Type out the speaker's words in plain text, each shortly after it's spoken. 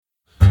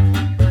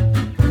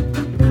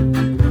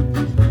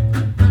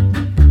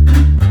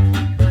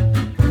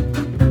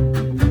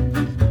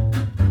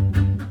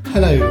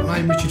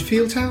I'm Richard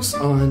Fieldhouse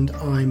and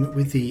I'm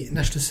with the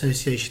National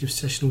Association of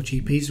Sessional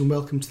GPs, and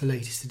welcome to the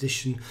latest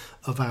edition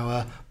of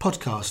our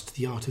podcast,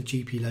 The Art of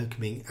GP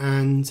Locuming.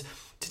 And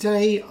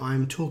today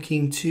I'm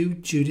talking to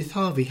Judith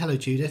Harvey. Hello,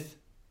 Judith.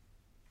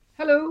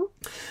 Hello.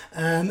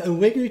 And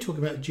we're going to talk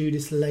about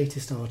Judith's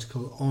latest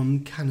article on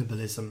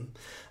cannibalism,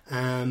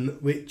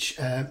 which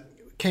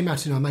came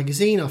out in our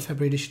magazine, our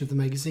February edition of the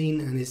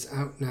magazine, and is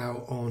out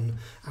now on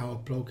our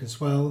blog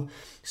as well.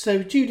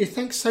 So, Judith,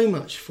 thanks so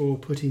much for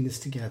putting this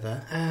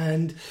together.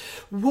 And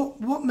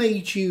what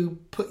made you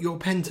put your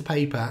pen to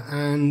paper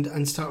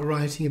and start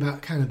writing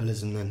about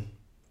cannibalism then?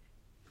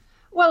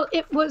 Well,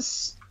 it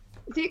was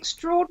the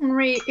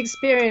extraordinary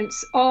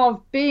experience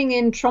of being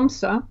in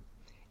Tromsø,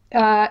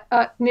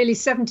 at nearly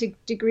 70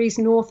 degrees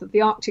north of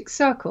the Arctic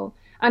Circle,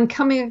 and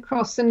coming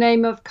across the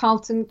name of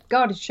Carleton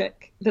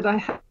Gajdusek that I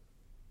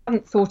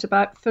hadn't thought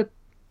about for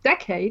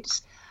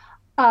decades,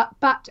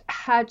 but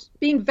had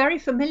been very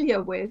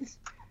familiar with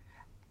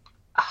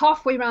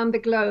halfway around the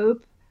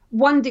globe,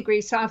 1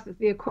 degree south of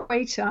the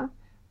equator,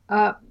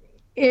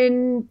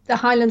 in the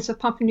highlands of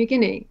Papua New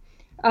Guinea.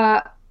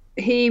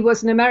 He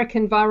was an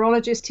American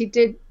virologist. He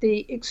did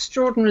the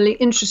extraordinarily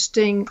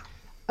interesting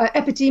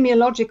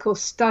epidemiological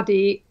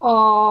study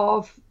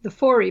of the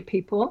Fore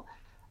people,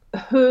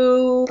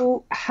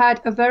 who had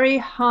a very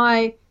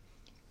high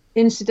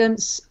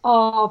incidence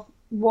of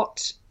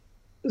what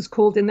was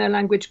called in their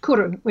language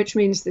Kuru, which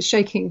means the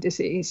shaking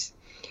disease.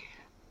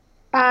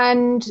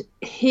 And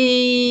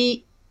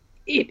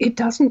it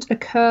doesn't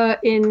occur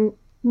in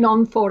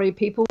non-Fore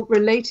people,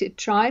 related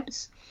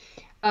tribes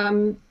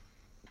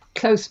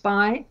close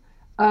by.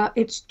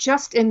 It's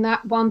just in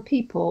that one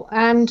people.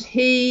 And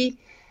he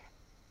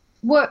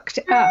worked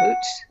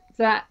out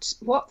that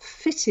what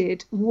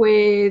fitted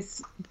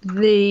with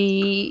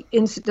the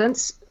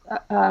incidents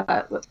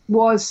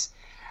was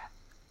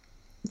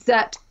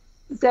that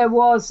there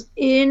was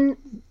in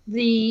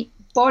the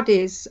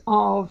bodies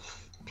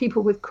of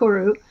people with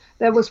Kuru,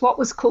 there was what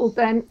was called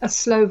then a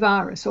slow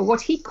virus, or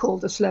what he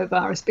called a slow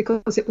virus,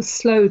 because it was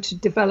slow to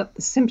develop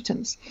the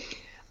symptoms.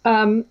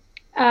 And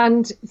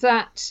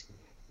that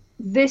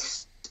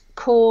this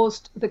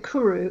caused the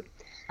Kuru,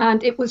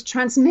 and it was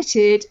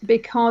transmitted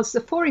because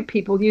the Fore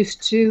people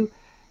used to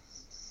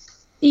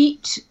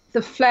eat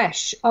the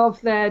flesh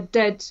of their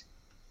dead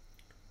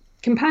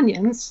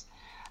companions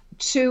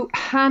to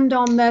hand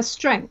on their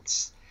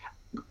strengths.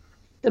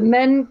 The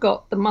men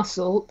got the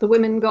muscle, the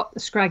women got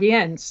the scraggy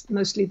ends,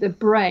 mostly the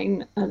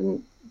brain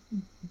and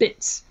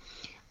bits.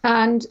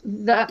 And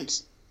that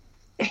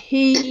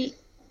he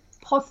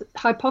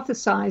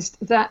hypothesized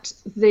that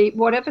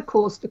whatever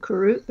caused the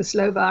Kuru, the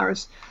slow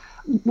virus,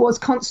 was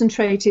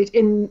concentrated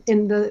in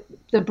the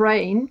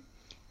brain,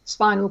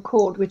 spinal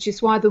cord, which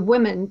is why the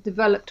women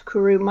developed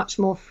Kuru much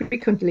more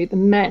frequently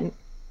than men.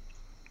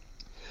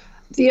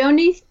 The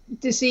only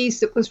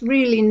disease that was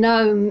really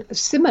known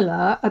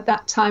similar at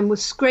that time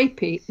was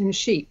scrapie in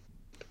sheep,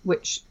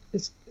 which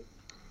is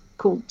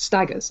called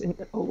staggers,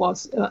 or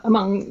was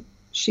among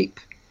sheep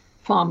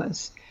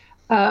farmers.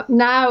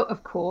 Now,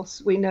 of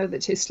course, we know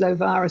that his slow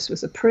virus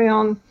was a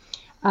prion,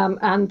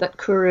 and that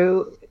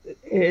Kuru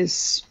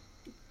is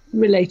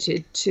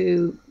related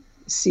to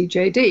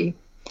vCJD.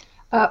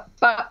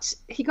 But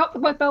he got the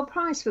Nobel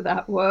Prize for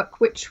that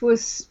work, which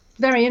was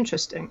very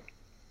interesting.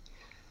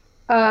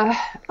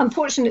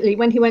 Unfortunately,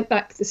 when he went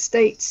back to the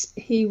States,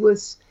 he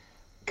was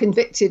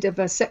convicted of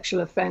a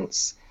sexual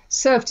offence,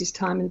 served his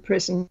time in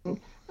prison,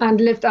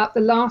 and lived out the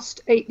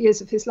last 8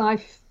 years of his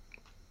life.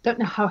 Don't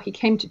know how he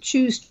came to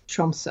choose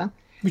Tromsø.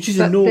 Which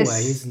is in Norway,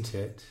 isn't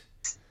it?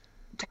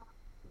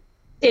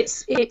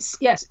 It's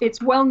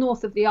well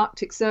north of the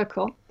Arctic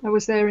Circle. I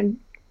was there in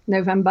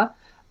November.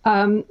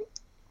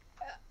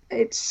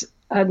 It's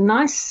a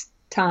nice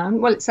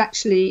town. Well, it's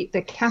actually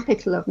the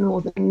capital of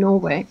northern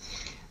Norway.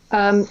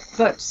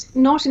 But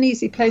not an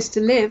easy place to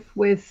live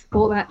with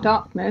all that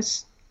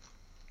darkness.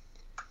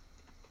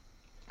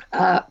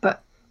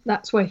 But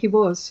that's where he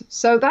was.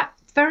 So that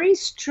very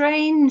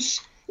strange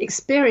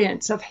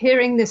experience of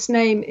hearing this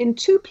name in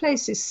two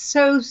places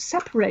so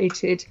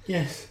separated,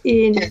 yes,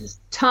 in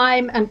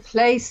time and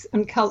place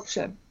and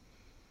culture.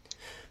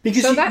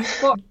 Because so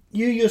that's what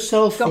you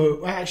yourself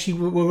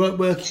were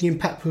working in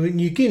Papua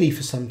New Guinea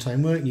for some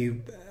time, weren't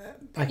you?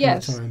 Back in the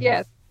time.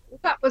 Yes.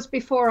 That was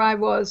before I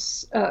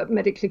was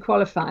medically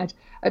qualified,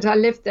 and I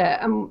lived there.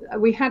 And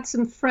we had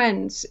some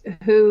friends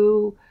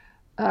who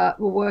were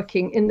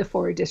working in the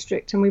Fore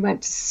district, and we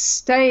went to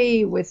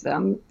stay with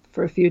them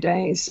for a few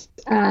days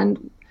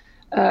and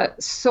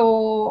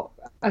saw,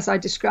 as I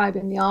describe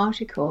in the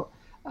article,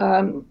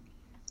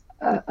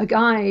 a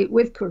guy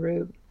with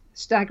Kuru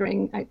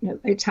staggering,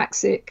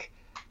 ataxic,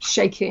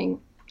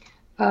 shaking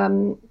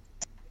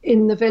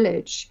in the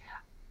village.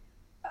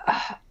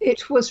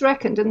 It was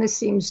reckoned, and this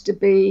seems to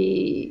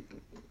be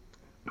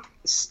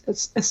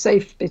a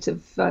safe bit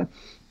of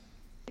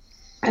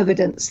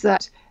evidence,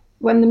 that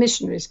when the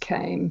missionaries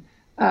came,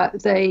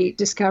 they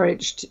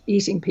discouraged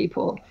eating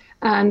people,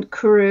 and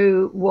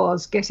Kuru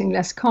was getting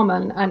less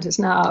common and has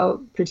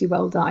now pretty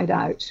well died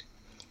out.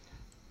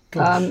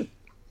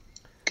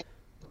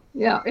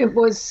 Yeah, it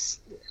was.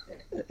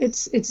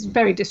 It's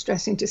very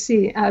distressing to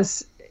see,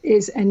 as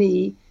is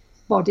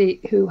anybody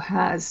who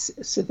has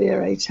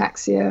severe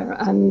ataxia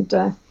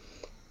and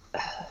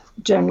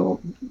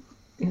general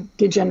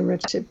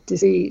degenerative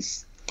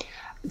disease.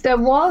 There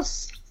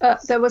was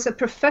a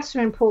professor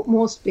in Port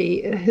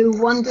Moresby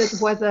who wondered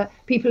whether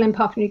people in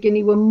Papua New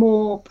Guinea were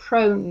more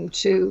prone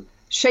to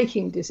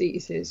shaking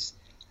diseases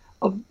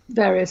of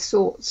various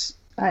sorts,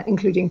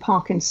 including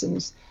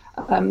Parkinson's.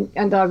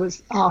 And I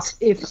was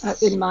asked if,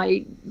 in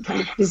my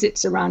kind of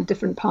visits around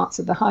different parts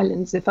of the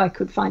Highlands, if I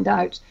could find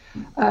out.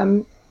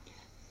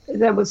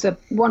 There was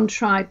one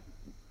tribe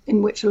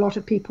in which a lot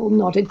of people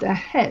nodded their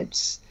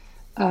heads.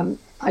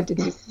 I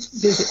didn't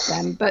visit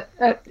them, but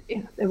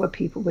there were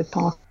people with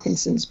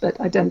Parkinson's,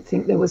 but I don't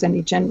think there was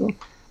any general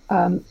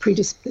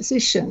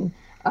predisposition.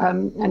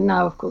 And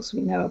now, of course,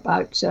 we know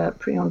about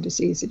prion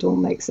disease. It all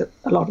makes a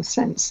lot of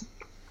sense.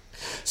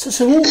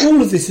 So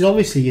all of this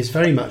obviously is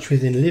very much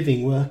within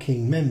living,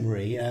 working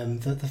memory.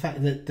 The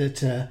fact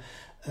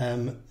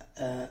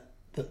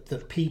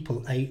that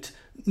people ate,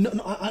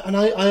 and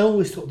I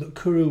always thought that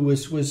Kuru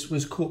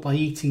was caught by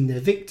eating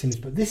their victims,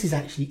 but this is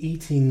actually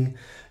eating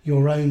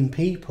your own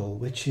people,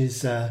 which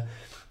is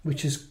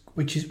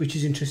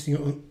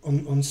interesting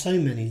on so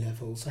many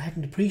levels. I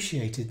hadn't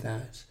appreciated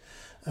that.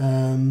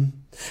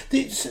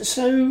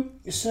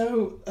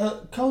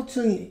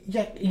 Carleton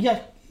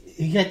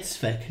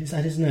Gajdusek, is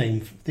that his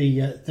name? The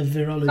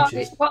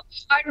virologist. Well,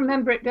 I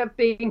remember it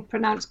being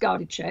pronounced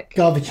Gajdusek.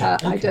 Gajdusek.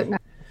 Okay. I don't know.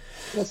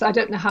 Yes, I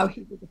don't know how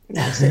he would have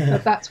pronounced it,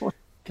 but that's what.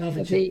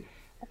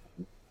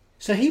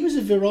 So he was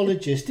a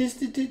virologist.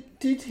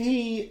 Did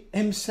he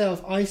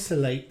himself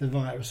isolate the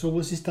virus, or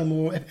was this done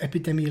more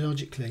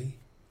epidemiologically?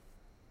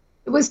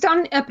 It was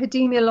done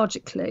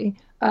epidemiologically.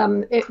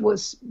 It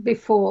was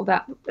before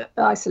that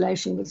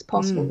isolation was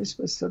possible. This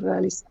was sort of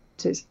early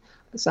 70s,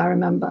 as I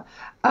remember.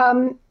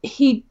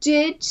 He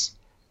did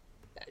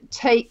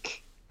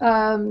take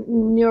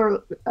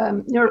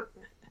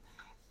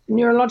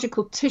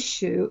neurological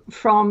tissue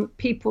from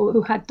people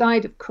who had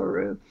died of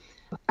Kuru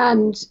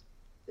and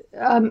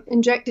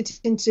injected it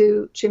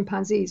into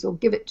chimpanzees, or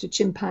give it to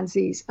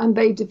chimpanzees, and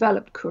they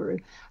developed Kuru.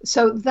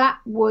 So that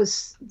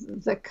was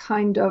the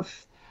kind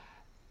of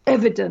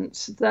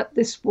evidence that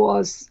this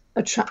was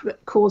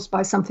caused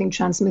by something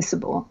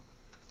transmissible.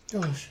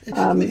 Gosh,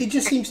 it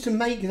just seems to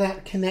make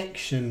that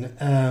connection,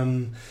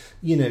 to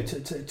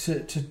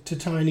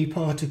tiny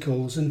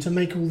particles, and to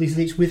make all these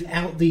links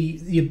without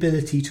the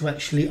ability to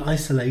actually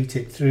isolate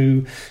it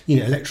through,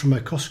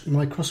 electron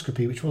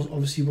microscopy, which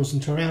obviously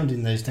wasn't around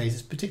in those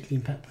days, particularly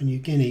in Papua New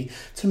Guinea.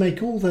 To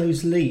make all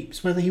those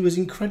leaps, whether he was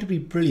incredibly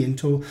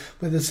brilliant or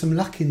whether there's some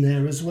luck in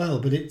there as well,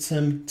 but it's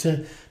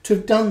to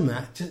have done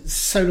that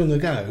so long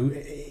ago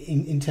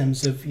in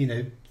terms of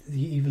the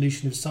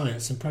evolution of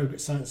science and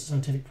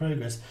scientific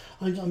progress.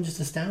 I'm just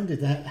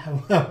astounded at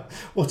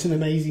what an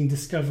amazing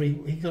discovery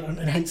he got,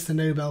 and hence the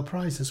Nobel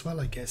Prize as well,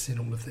 I guess, in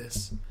all of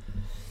this.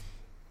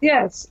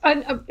 Yes,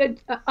 and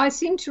I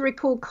seem to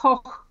recall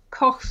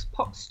Koch's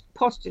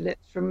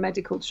postulates from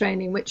medical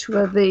training, which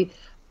were the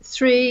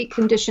 3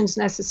 conditions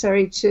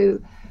necessary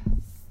to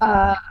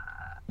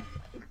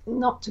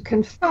not to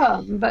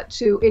confirm, but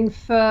to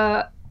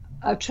infer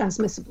a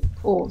transmissible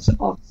cause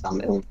of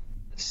some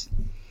illness.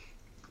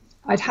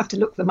 I'd have to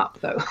look them up,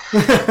 though.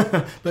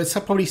 But it's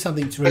probably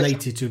something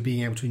related to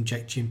being able to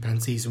inject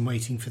chimpanzees and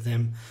waiting for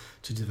them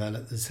to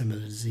develop the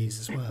similar disease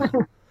as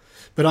well.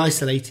 But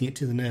isolating it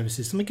to the nervous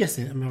system, I guess,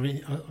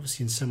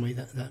 obviously in some way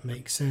that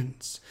makes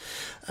sense.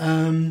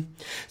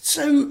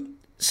 So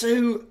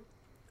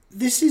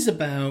this is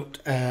about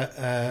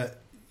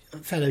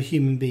fellow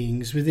human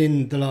beings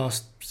within the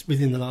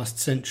last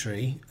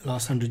century,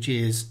 last 100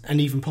 years, and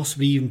even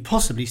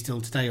possibly still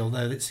today,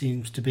 although it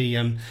seems to be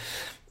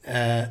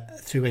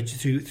through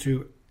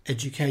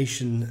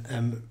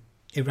education,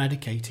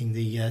 eradicating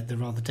the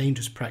rather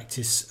dangerous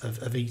practice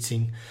of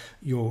eating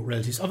your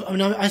relatives.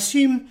 I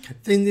assume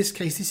in this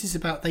case this is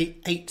about they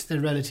ate their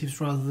relatives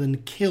rather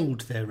than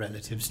killed their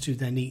relatives to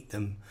then eat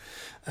them.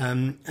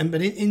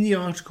 But in the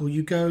article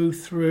you go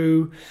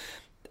through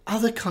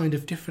other kind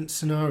of different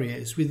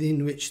scenarios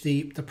within which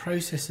the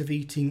process of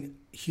eating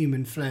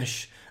human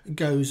flesh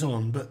goes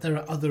on, but there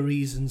are other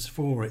reasons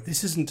for it.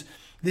 This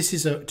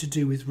is to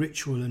do with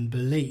ritual and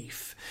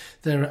belief.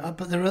 There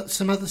are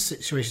some other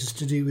situations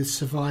to do with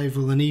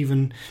survival and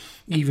even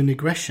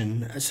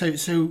aggression.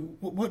 So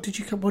what did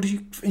you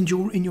in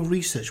your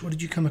research? What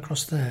did you come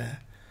across there?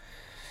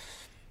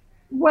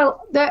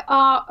 Well, there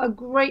are a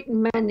great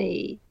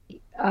many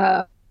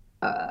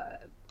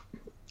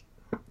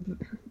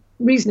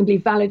reasonably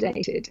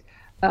validated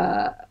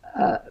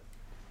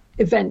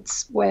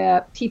events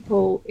where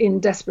people in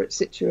desperate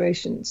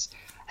situations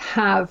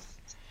have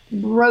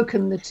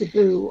broken the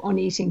taboo on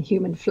eating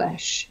human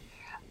flesh.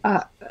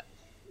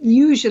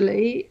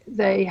 Usually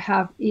they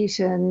have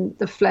eaten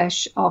the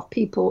flesh of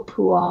people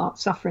who are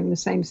suffering the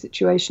same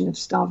situation of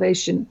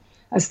starvation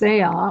as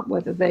they are,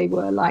 whether they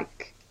were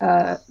like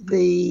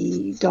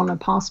the Donner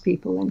Pass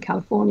people in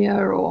California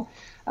or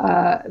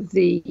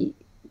the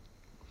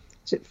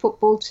is it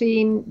football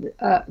team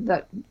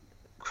that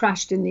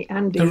crashed in the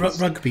Andes.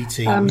 The rugby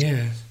team,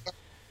 yes.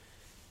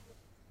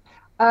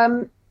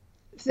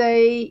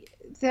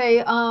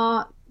 They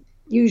are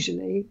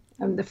usually,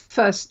 and the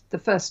first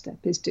step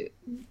is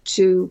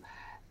to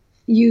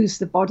use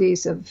the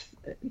bodies of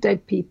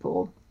dead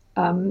people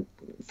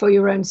for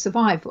your own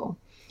survival,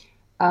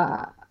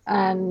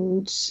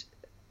 and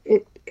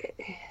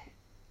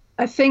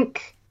I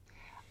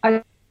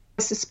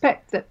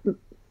suspect that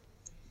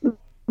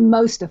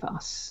most of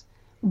us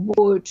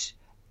would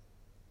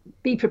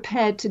be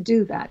prepared to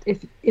do that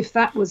if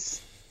that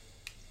was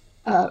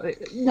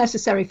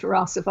necessary for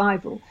our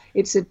survival.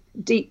 It's a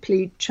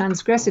deeply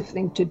transgressive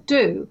thing to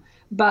do,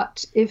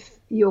 but if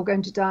you're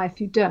going to die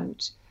if you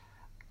don't,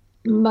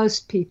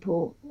 most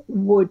people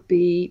would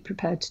be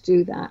prepared to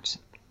do that.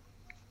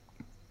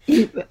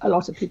 A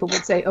lot of people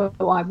would say, "Oh,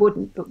 I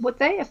wouldn't," but would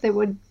they? If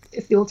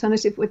the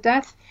alternative were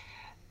death?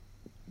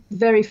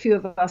 Very few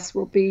of us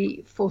will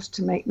be forced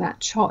to make that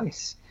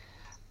choice.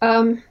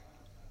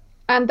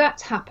 And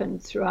that's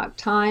happened throughout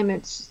time.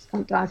 It's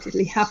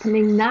undoubtedly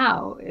happening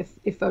now,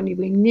 if only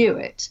we knew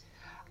it.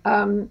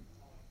 But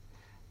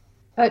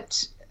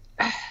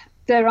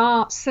there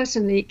are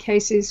certainly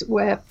cases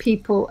where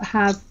people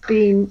have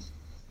been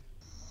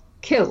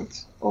killed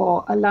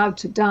or allowed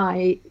to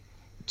die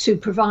to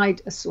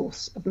provide a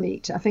source of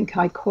meat. I think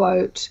I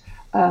quote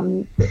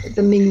the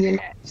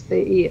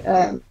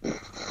Mignonette,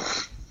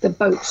 the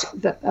boat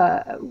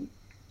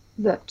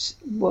that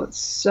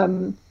was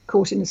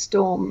caught in a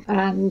storm,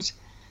 and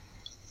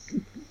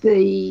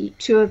the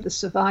two of the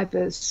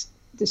survivors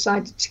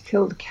decided to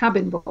kill the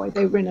cabin boy.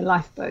 They were in a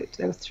lifeboat.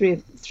 There were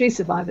three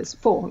survivors,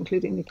 four,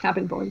 including the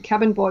cabin boy. The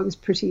cabin boy was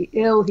pretty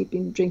ill. He'd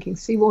been drinking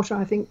seawater,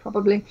 I think,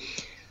 probably.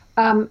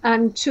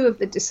 And two of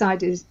the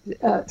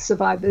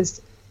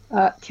survivors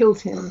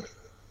killed him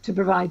to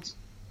provide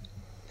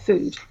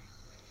food.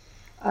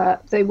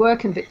 They were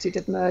convicted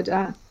of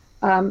murder,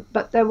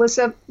 but there was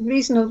a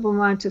reasonable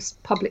amount of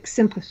public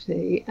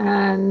sympathy,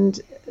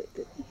 and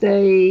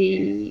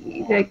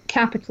their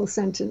capital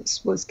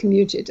sentence was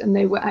commuted, and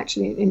they were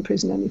actually in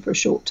prison only for a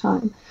short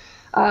time.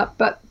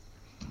 But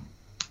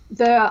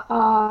there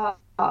are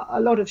a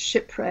lot of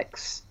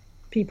shipwrecks,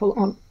 people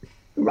on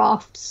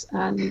rafts,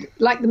 and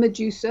like the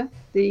Medusa,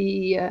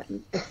 the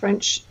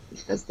French,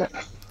 there's that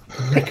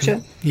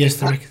picture. Yes,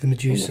 the wreck of the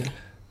Medusa.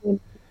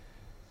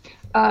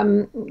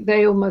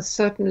 They almost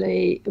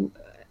certainly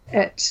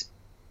ate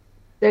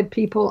dead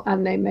people,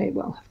 and they may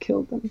well have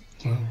killed them.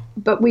 Wow.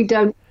 But we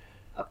don't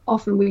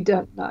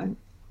know.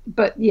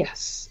 But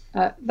yes,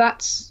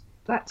 that's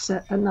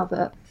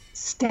another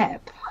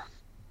step.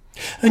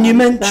 And you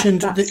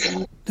mentioned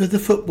the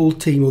football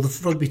team or the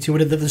rugby team,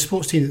 whatever, the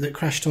sports team that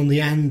crashed on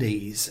the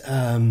Andes.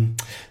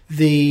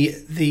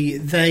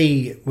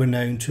 They were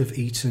known to have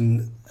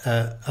eaten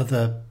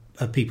other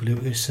people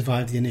who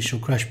survived the initial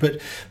crash.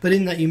 But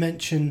in that you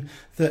mentioned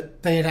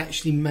that they had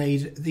actually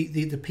made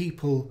the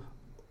people.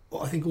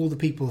 I think all the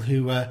people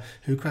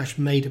who crashed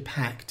made a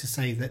pact to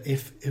say that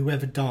if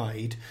whoever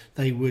died,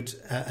 they would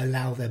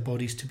allow their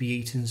bodies to be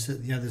eaten so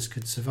that the others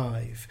could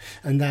survive.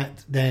 And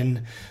that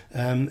then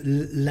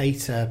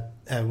later,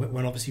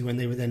 when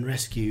they were then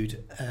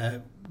rescued,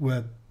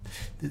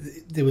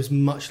 there was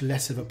much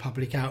less of a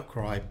public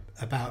outcry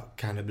about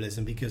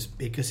cannibalism because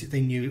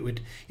they knew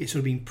it's sort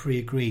of been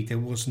pre-agreed. There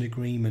was an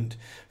agreement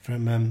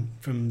from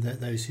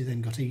those who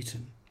then got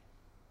eaten.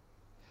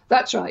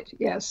 That's right,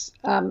 yes.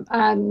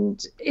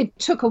 And it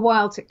took a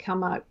while to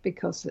come out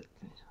because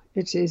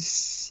it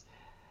is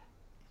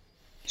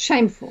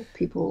shameful.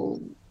 People...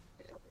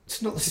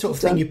 It's not the sort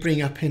of thing you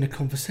bring up in a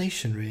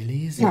conversation,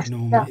 really, is it?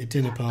 Normally at a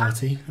dinner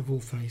party, of all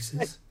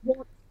places.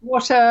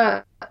 What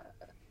an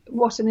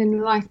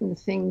enlightened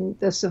thing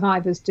the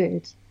survivors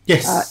did.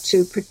 Yes.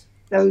 To protect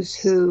those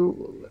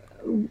who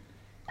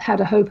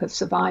had a hope of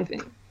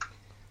surviving.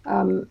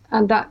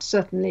 And that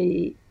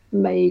certainly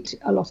made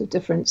a lot of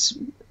difference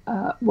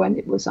when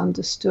it was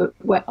understood,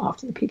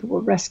 after the people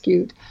were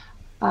rescued,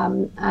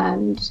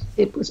 and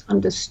it was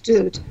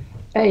understood,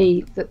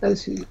 that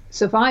those who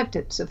survived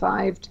at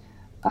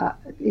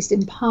least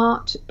in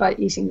part by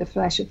eating the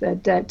flesh of their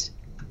dead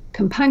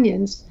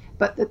companions,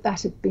 but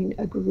that had been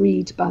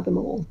agreed by them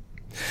all.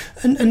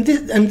 And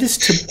this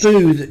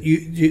taboo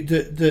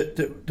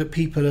that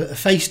people are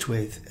faced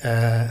with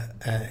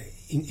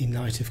in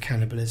light of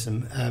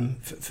cannibalism,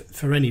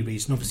 for any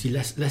reason, obviously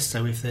less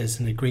so if there's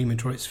an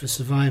agreement or it's for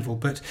survival.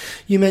 But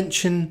you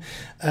mention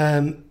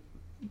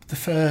the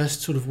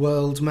first sort of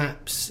world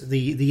maps,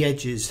 the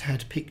edges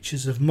had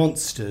pictures of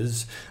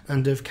monsters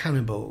and of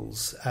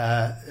cannibals,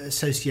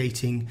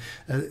 associating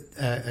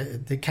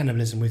the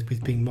cannibalism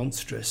with being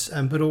monstrous,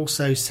 but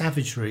also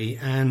savagery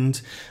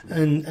and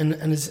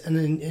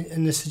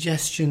the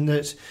suggestion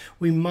that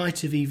we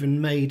might have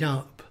even made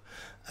up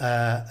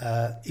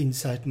in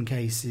certain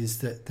cases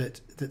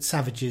that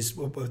savages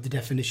were the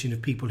definition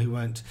of people who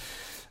weren't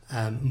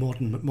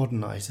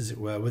modernized, as it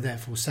were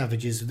therefore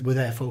savages, were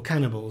therefore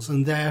cannibals,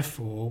 and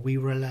therefore we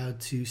were allowed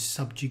to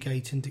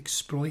subjugate and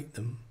exploit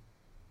them.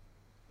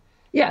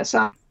 Yes,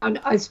 I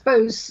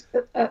suppose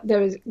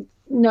there is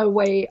no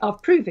way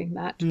of proving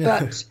that, No.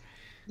 but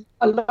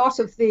a lot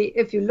of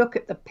if you look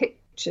at the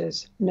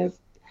pictures,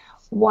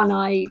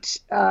 one-eyed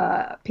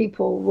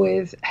people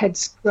with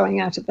heads growing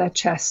out of their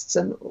chests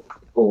and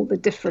all the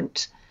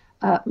different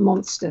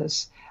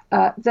monsters,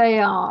 they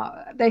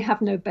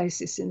have no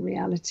basis in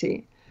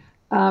reality.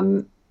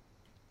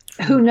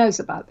 Who knows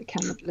about the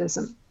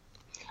cannibalism?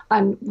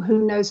 And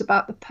who knows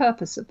about the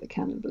purpose of the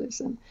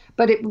cannibalism?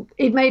 But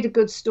it made a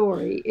good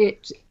story.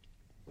 It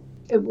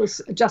was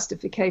a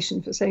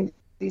justification for saying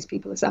these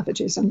people are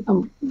savages,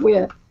 and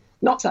we're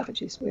not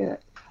savages. We're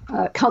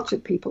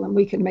cultured people, and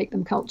we can make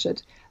them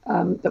cultured.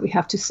 That we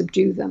have to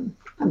subdue them,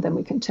 and then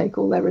we can take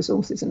all their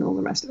resources and all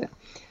the rest of it.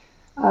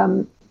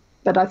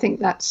 But I think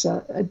that's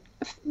a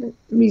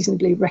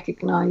reasonably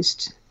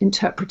recognised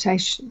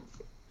interpretation.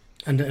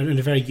 And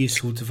a very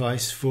useful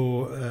device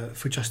for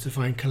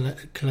justifying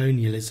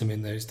colonialism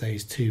in those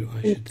days too,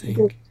 I should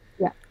think.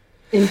 Yeah,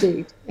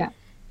 indeed, yeah.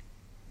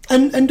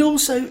 And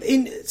also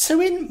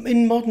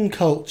in modern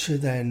culture,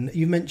 then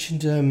you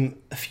mentioned a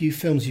few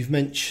films. You've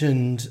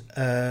mentioned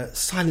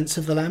Silence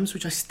of the Lambs,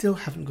 which I still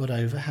haven't got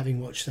over, having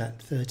watched that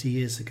 30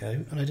 years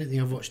ago, and I don't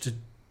think I've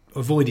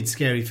avoided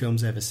scary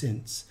films ever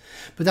since.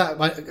 But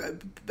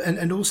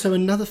and also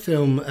another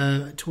film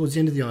towards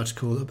the end of the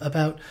article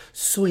about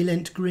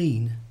Soylent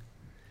Green.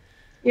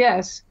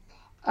 Yes.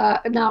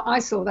 Now, I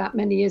saw that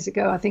many years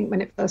ago, I think, when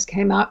it first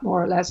came out,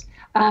 more or less.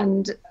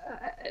 And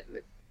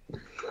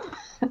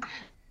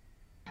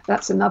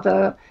that's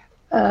another,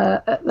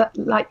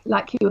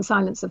 like you,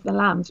 Silence of the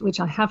Lambs, which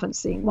I haven't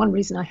seen. One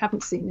reason I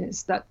haven't seen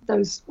is that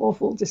those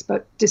awful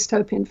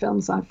dystopian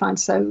films I find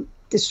so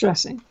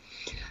distressing.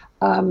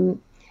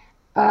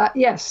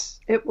 Yes,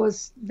 it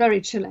was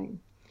very chilling.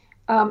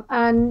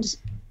 And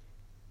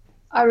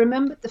I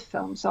remembered the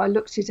film, so I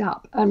looked it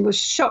up and was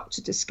shocked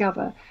to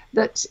discover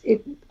that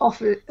it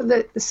offered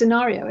the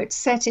scenario. It's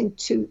set in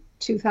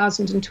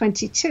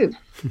 2022,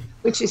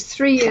 which is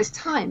 3 years'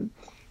 time,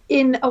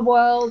 in a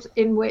world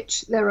in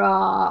which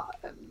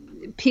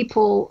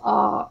people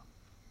are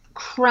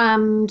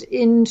crammed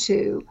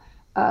into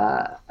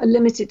a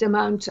limited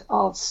amount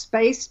of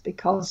space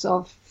because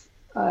of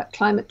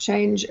climate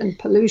change and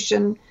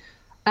pollution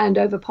and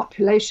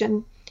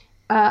overpopulation,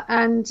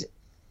 and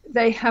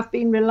they have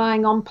been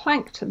relying on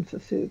plankton for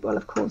food. Well,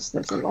 of course,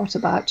 there's a lot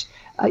about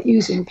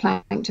using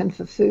plankton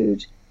for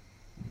food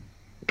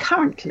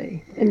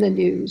currently in the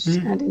news,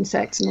 and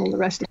insects and all the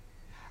rest of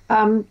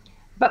it.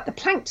 But the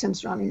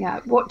plankton's running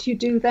out. What do you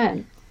do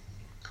then?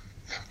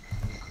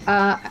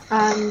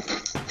 And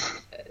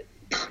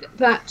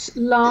that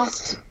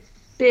last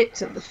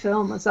bit of the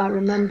film, as I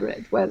remember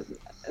it, where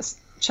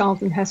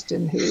Charlton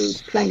Heston,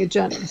 who's playing a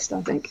journalist,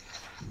 I think,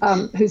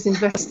 who's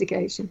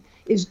investigating,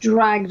 is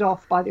dragged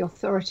off by the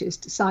authorities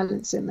to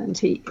silence him, and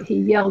he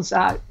yells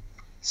out,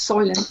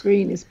 "Soylent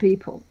Green is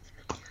people."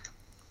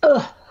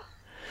 Ugh.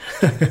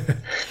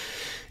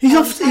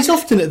 He's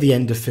often at the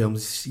end of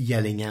films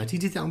yelling out. He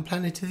did that on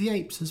Planet of the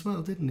Apes as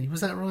well, didn't he?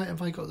 Was that right?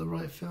 Have I got the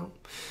right film?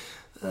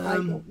 I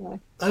don't know.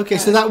 Okay,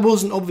 so that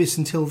wasn't obvious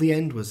until the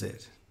end, was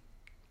it?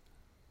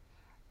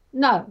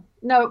 No,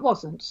 it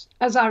wasn't,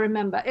 as I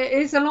remember. It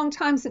is a long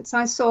time since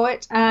I saw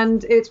it,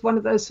 and it's one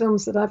of those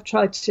films that I've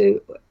tried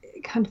to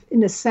kind of,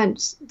 in a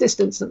sense,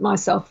 distance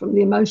myself from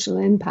the emotional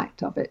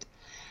impact of it.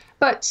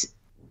 But,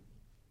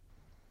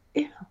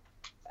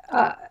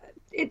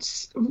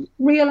 it's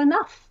real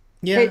enough.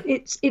 Yeah.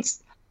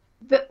 It's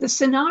the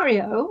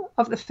scenario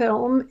of the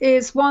film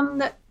is one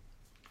that,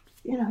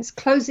 is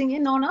closing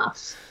in on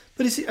us.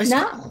 But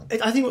now.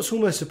 I think what's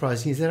almost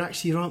surprising is there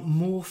actually aren't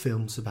more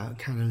films about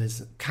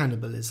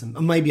cannibalism,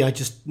 and maybe I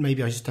just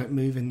don't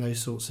move in those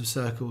sorts of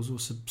circles or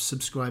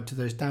subscribe to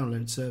those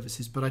download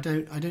services. But I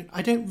don't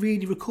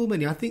really recall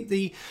many. I think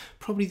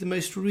probably the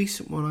most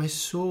recent one I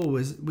saw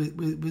was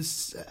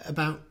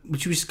about,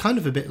 which was kind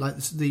of a bit like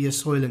the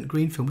Soylent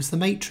Green film, was The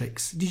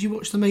Matrix. Did you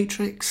watch The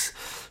Matrix?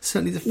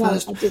 Certainly the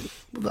first. No, I didn't.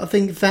 I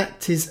think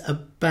that is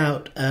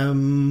about.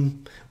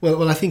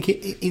 Well, I think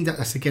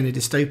that's again a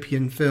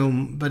dystopian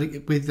film, but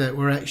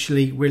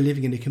we're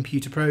living in a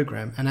computer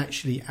program, and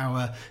actually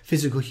our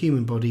physical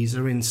human bodies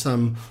are in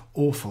some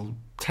awful,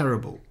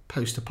 terrible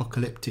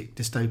post-apocalyptic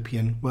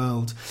dystopian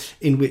world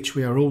in which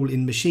we are all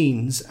in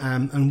machines,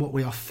 and what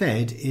we are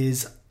fed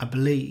is, I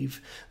believe,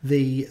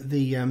 the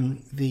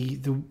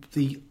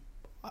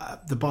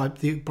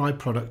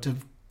byproduct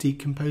of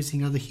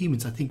decomposing other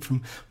humans, I think,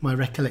 from my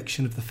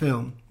recollection of the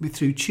film,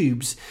 through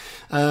tubes,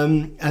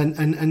 and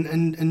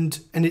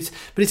it's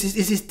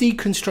this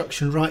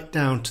deconstruction right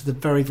down to the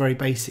very, very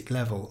basic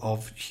level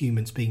of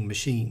humans being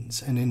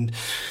machines, and in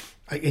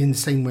the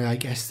same way, I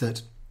guess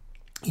that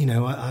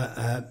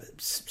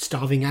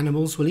starving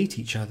animals will eat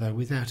each other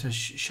without a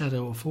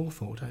shadow of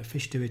forethought.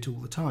 Fish do it all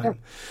the time,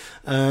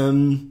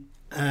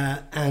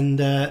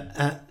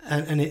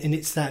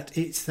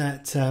 it's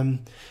that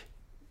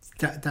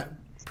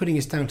putting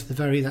us down to the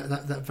very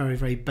very,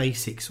 very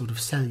basic sort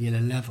of cellular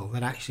level,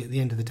 that actually at the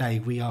end of the day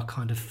we are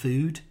kind of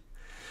food,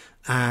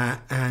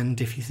 and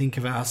if you think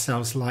of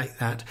ourselves like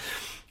that,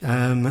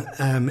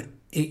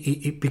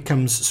 it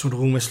becomes sort of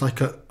almost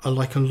like a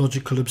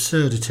logical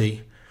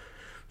absurdity,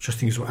 which I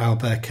think is what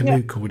Albert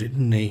Camus called it,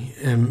 didn't he?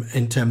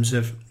 In terms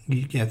of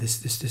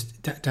this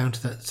down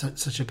to that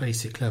such a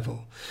basic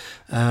level.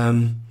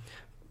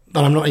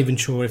 But I'm not even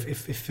sure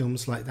if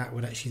films like that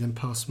would actually then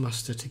pass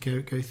muster to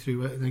go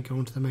through and then go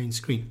onto the main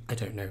screen. I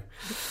don't know,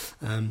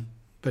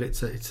 but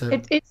it's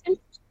interesting.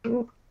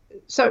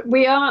 So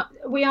we are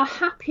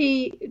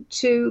happy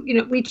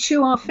to we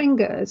chew our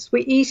fingers,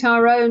 we eat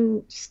our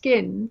own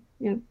skin,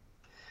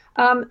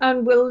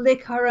 and we'll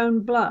lick our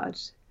own blood,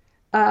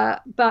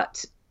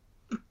 but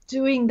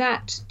doing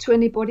that to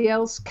anybody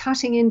else,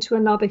 cutting into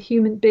another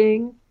human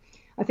being,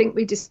 I think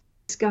we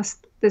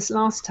discussed this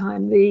last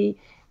time. The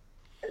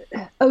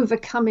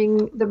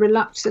overcoming the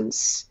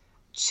reluctance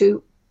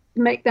to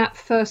make that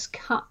first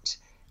cut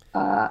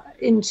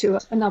into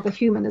another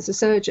human as a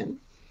surgeon,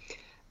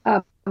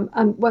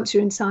 and once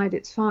you're inside,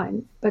 it's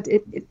fine. But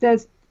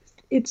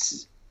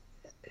it's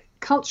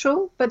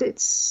cultural, but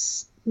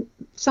it's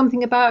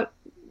something about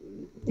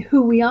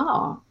who we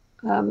are.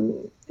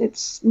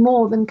 It's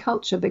more than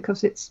culture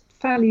because it's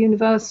fairly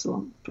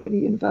universal, pretty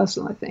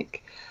universal, I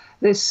think.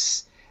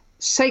 This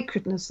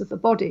sacredness of the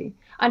body.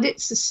 And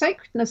it's the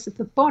sacredness of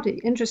the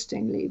body,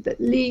 interestingly, that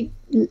led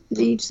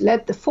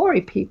the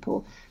Fore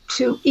people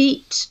to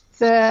eat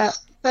their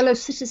fellow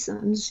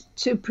citizens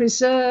to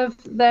preserve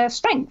their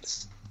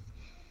strengths.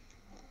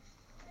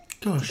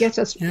 Gosh, to get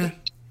us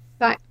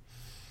back.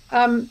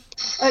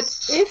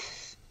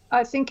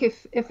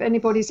 If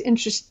anybody's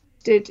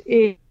interested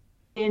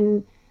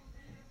in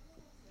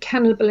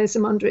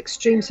cannibalism under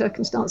extreme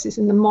circumstances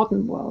in the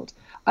modern world,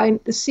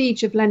 the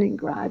siege of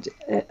Leningrad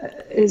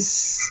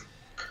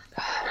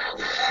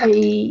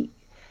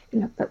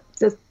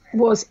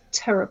was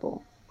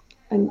terrible,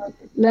 and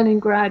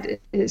Leningrad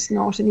is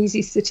not an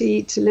easy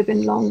city to live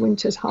in. Long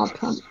winters, hard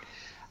pumped,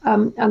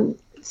 and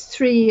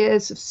 3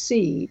 years of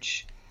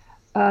siege.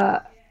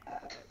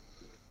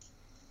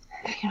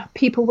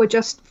 People were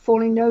just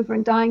falling over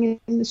and dying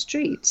in the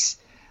streets.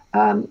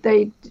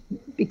 They'd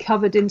be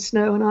covered in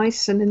snow and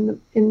ice, and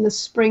in the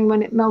spring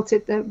when it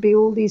melted, there'd be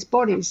all these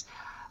bodies.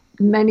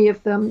 Many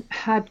of them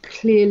had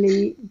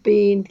clearly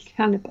been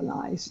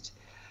cannibalized.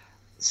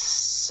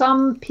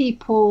 Some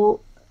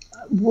people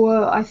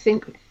were, I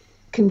think,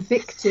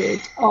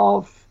 convicted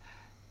of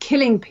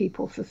killing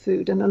people for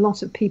food, and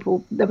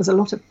there was a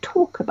lot of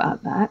talk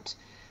about that.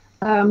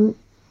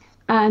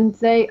 And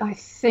they, I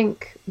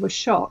think, were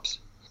shot.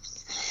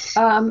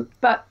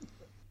 But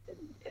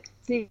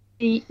the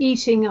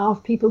eating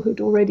of people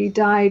who'd already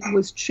died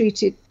was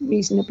treated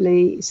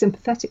reasonably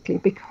sympathetically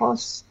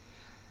because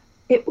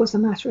it was a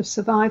matter of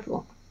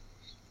survival.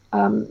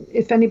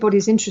 If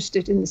anybody's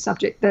interested in the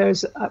subject,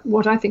 there's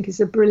what I think is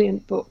a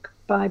brilliant book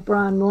by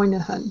Brian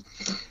Moynihan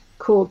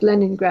called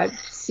Leningrad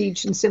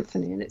Siege and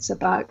Symphony, and it's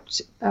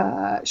about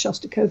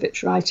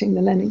Shostakovich writing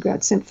the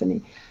Leningrad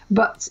Symphony.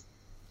 But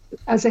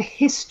as a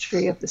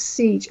history of the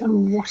siege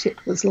and what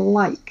it was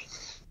like,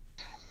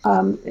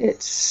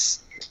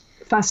 it's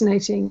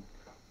fascinating,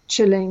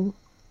 chilling,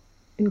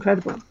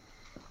 incredible.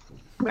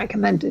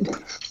 Recommended.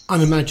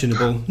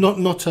 Unimaginable.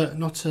 Not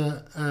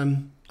a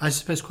I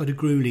suppose quite a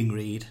grueling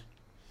read.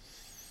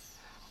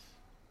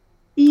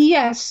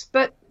 Yes,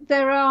 but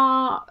there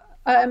are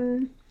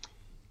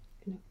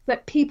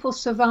that people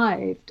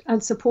survived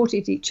and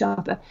supported each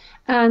other,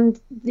 and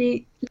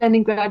the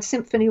Leningrad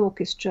Symphony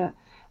Orchestra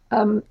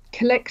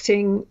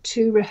collecting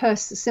to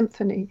rehearse the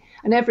symphony,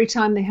 and every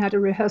time they had a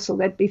rehearsal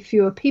there'd be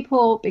fewer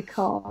people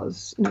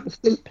because the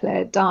flute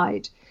player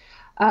died,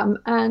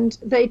 and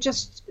they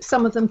just,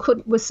 some of them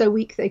were so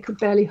weak they could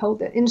barely hold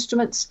their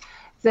instruments.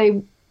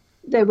 They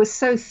were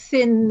so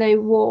thin, they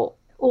wore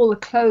all the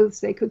clothes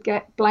they could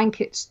get,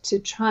 blankets to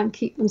try and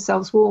keep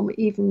themselves warm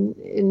even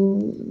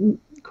in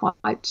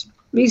quite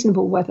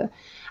reasonable weather.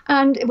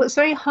 And it was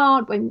very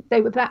hard when they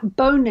were that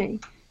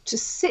bony to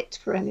sit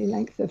for any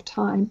length of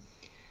time.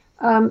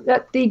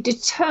 That the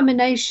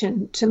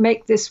determination to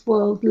make this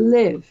world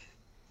live,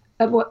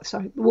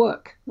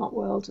 work, not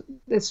world,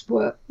 this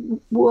work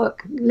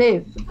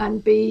live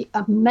and be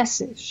a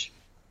message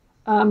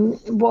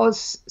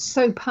was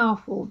so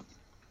powerful.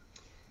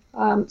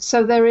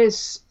 So there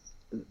is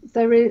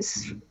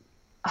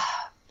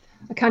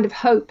a kind of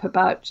hope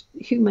about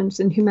humans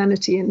and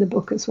humanity in the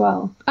book as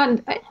well.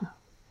 And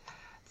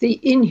the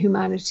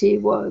inhumanity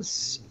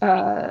was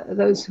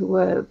those who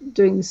were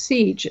doing the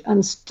siege,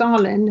 and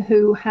Stalin,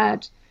 who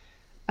had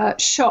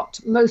shot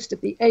most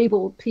of the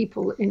able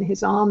people in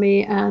his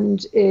army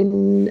and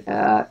in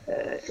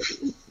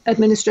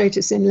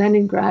administrators in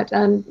Leningrad,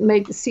 and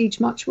made the siege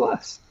much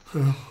worse.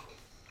 Oh.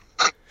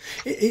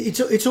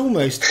 It's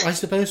almost, I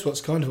suppose,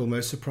 what's kind of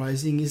almost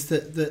surprising is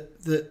that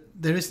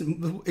there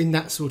isn't, in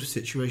that sort of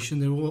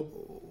situation,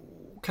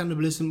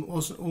 cannibalism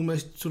wasn't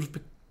almost sort of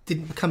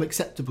didn't become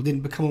acceptable,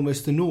 didn't become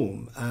almost the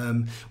norm,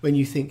 when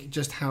you think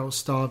just how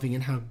starving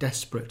and how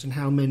desperate and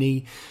how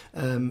many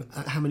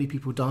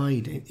people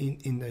died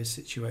in those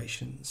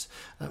situations.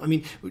 I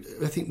mean,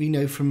 I think we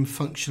know from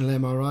functional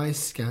MRI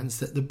scans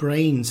that the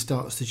brain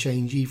starts to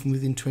change even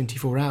within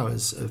 24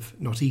 hours of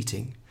not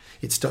eating.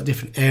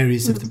 Different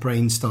areas of the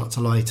brain start to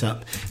light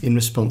up in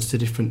response to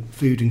different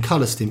food and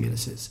colour stimuli.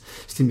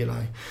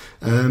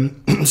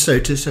 So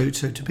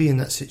to be in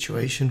that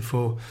situation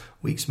for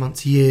weeks,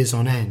 months, years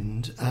on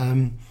end,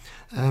 the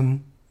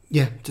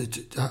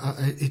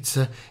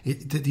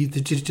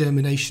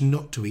determination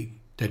not to eat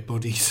dead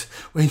bodies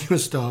when you're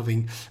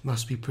starving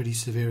must be pretty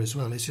severe as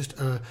well. It's just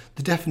the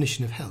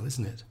definition of hell,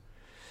 isn't it?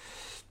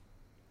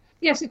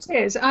 Yes, it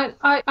is.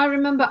 I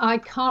remember, I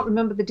can't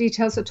remember the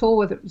details at all,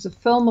 whether it was a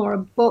film or a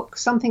book,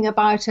 something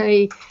about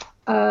a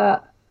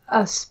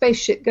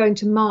spaceship going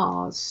to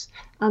Mars,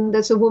 and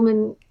there's a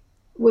woman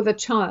with a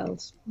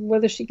child.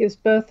 Whether she gives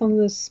birth on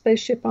the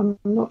spaceship, I'm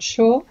not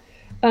sure.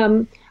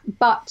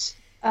 But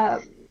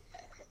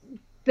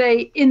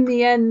they, in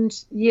the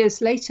end, years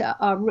later,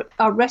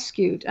 are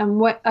rescued. And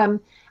when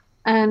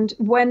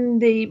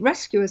the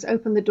rescuers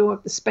open the door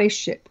of the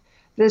spaceship,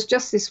 there's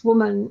just this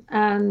woman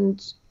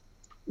and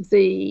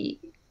the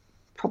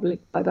probably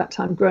by that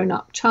time grown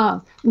up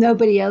child,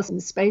 nobody else in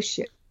the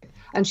spaceship.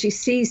 And she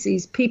sees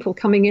these people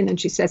coming in and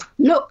she says,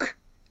 "Look,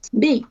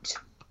 meat."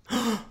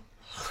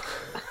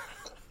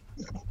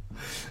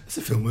 It's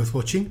a film worth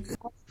watching.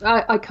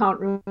 I can't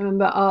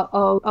remember.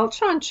 I'll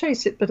try and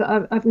trace it, but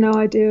I've no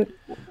idea.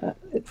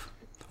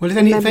 Well,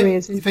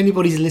 if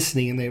anybody's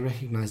listening and they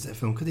recognise that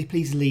film, could they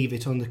please leave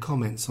it on the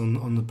comments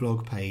on the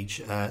blog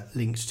page,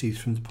 links to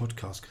from the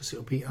podcast, because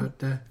it'll be out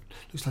there.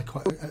 Looks like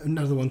quite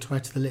another one to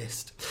add to the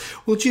list.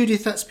 Well,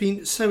 Judith, that's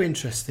been so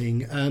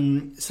interesting.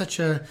 Such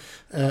an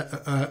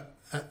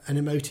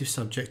emotive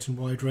subject and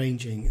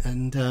wide-ranging,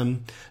 and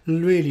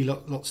really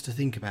lots to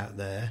think about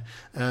there.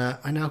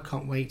 I now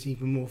can't wait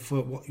even more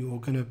for what you're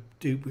going to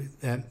do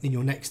with in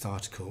your next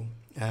article.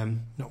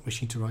 Not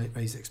wishing to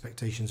raise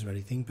expectations or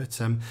anything, but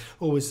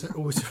always a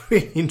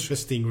really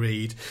interesting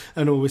read,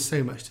 and always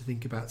so much to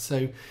think about.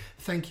 So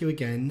thank you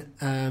again,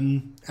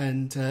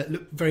 and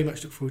very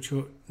much look forward to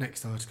your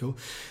next article.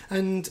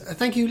 And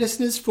thank you,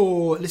 listeners,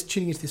 for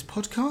tuning into this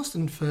podcast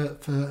and for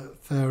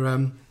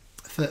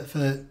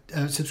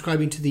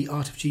subscribing to the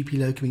Art of GP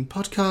Locoming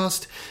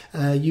podcast.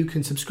 You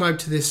can subscribe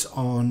to this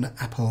on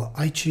Apple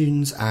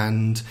iTunes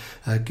and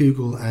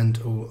Google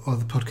and or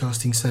other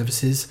podcasting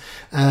services.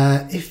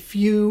 If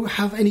you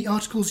have any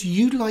articles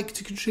you'd like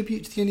to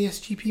contribute to the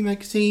NESGP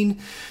magazine,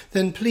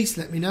 then please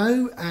let me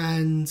know,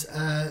 and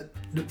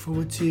look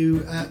forward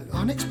to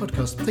our next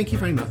podcast. Thank you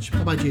very much.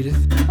 Bye-bye,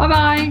 Judith.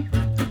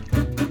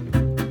 Bye-bye.